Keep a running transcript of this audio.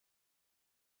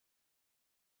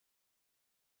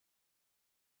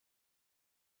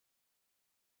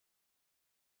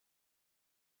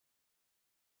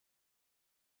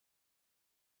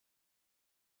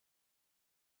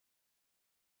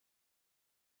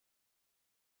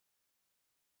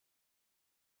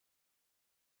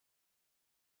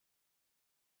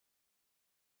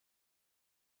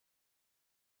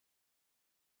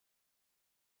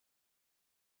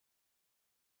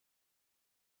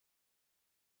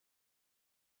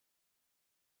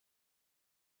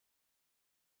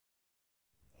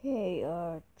Hey,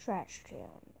 Trash Can,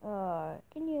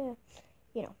 can you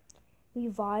know,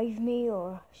 revive me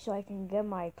or so I can get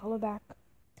my color back?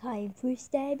 Time for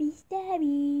stabby stabby!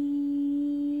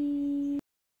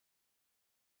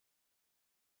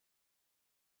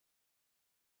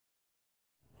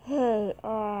 Hey,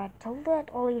 don't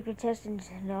let all your contestants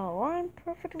know I'm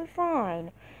perfectly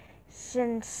fine.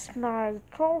 Since my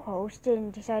co-host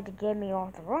didn't decide to get me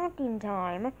off the rocking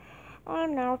time,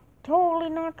 I'm now totally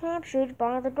not captured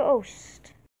by the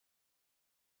ghost.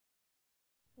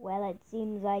 Well, it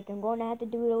seems like I'm going to have to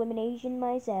do elimination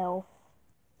myself.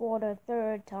 For the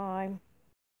third time.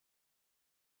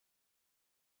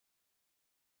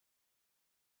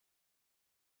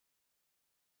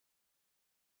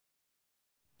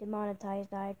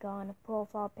 Demonetized icon,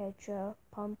 profile picture,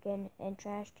 pumpkin, and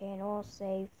trash can all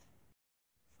safe.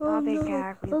 Oh no,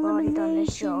 Poppycock, we've already done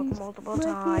this joke multiple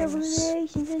times.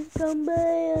 Eliminations has come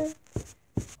back.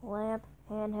 Lamp,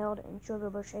 handheld, and sugar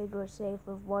bush egg are safe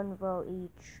with 1 vote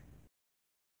each.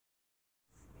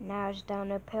 Now it's down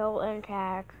to Pill and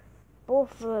Cack.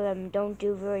 Both of them don't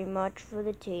do very much for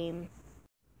the team.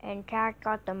 And Cack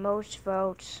got the most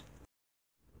votes.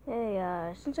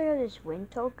 Hey, since I have this win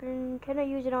token, can I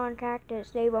use it on Cack to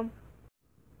save him?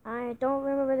 I don't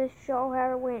remember this show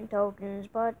had win tokens,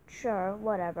 but sure,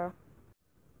 whatever.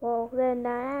 Well, then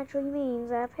that actually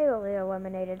means I've Haley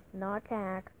eliminated, not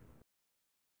Cack.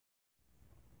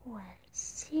 Well, it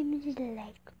seems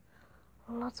like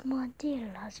lots more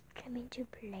deals come into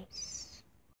place.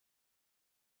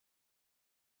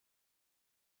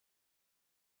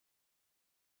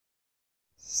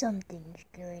 Something's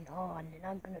going on, and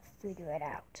I'm gonna figure it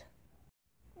out.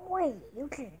 Wait, you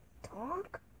can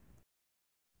talk?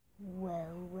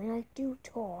 Well, when I do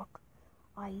talk,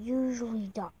 I usually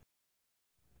die.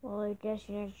 Well, I guess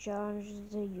your next challenge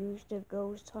is to use the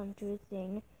ghost hunter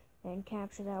thing and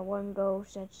capture that one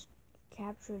ghost that's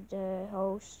captured the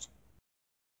host.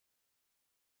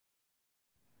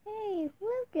 Hey,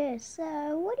 Lucas,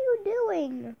 what are you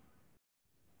doing?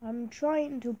 I'm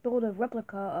trying to build a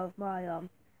replica of my,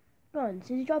 gun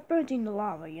since it got burnt in the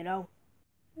lava, you know?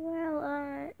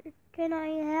 Well, can I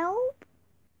help?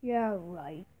 Yeah,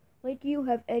 right. Like you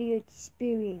have any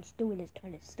experience doing this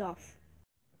kind of stuff.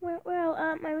 Well,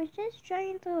 I was just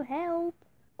trying to help.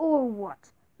 Or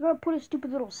what? You're gonna put a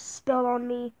stupid little spell on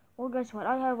me? Well, guess what?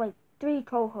 I have like 3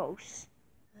 co-hosts.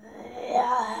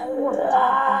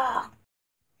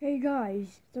 Hey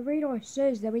guys, the radar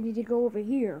says that we need to go over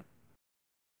here.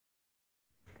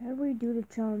 Can we do the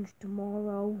challenge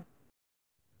tomorrow?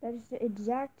 That's the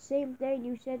exact same thing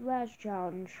you said last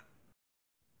challenge.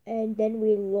 And then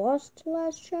we lost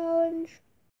last challenge?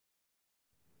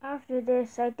 After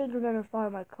this, I think I'm gonna fire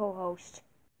my co-host.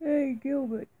 Hey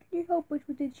Gilbert, can you help us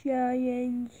with the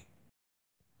challenge?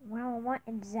 Well, what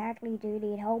exactly do you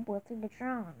need help with in the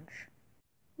challenge?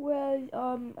 Well,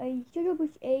 a sugar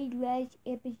bush egg last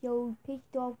episode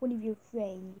pissed off one of your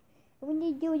friends. And when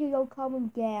they do it, you don't calm him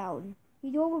down.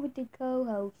 He's over with the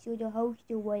co-host or the host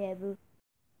or whatever.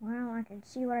 Well, I can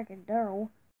see what I can do.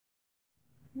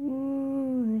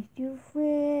 Ooh, it's your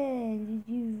friends. It's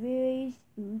your very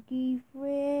spooky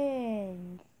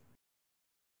friends.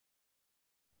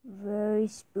 Very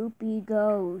spooky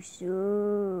ghosts.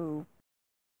 Ooh.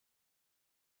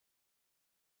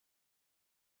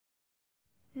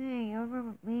 Hey, you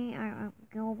remember me? I'm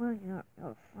Gilbert, your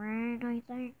friend, I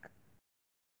think.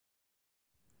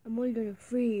 I'm only gonna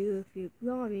free you if you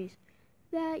promise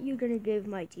that you're gonna give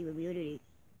my team immunity.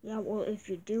 Yeah, well, if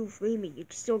you do free me, you're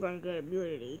still gonna get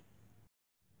immunity.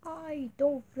 I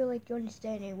don't feel like you're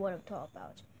understanding what I'm talking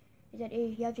about. Is that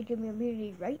if you have to give me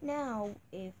immunity right now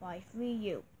if I free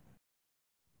you.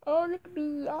 Oh, look at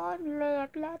me, I'm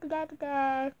left, So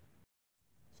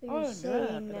you're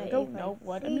saying that I if don't I know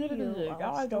what free immunity you, is.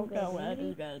 I'll I still don't get know immunity?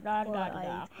 anything. But I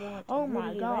want Oh my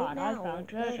immunity right god, I now, found then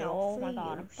treasure. I'll Oh free my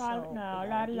god, you, I'm private so now. is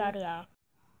La that di a da deal? da.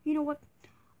 You know what?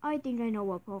 I think I know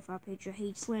what profile picture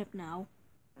hates Lamp now.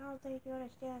 I don't think you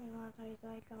understand what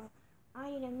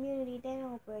I need immunity, then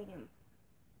I'll bring him.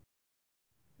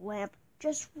 Lamp,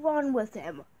 just run with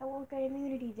him. I won't get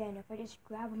immunity then if I just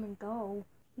grab him and go.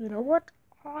 You know what?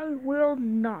 I will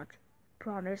not.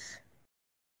 Promise.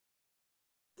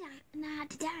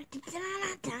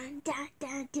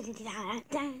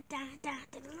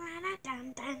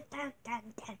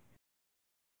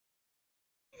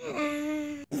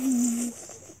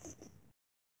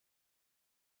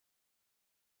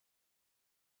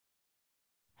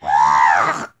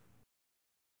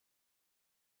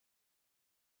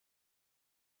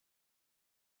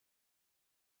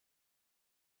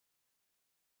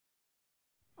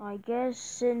 I guess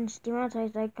since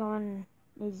demonetized icon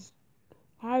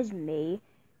has me,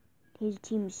 his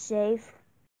team safe.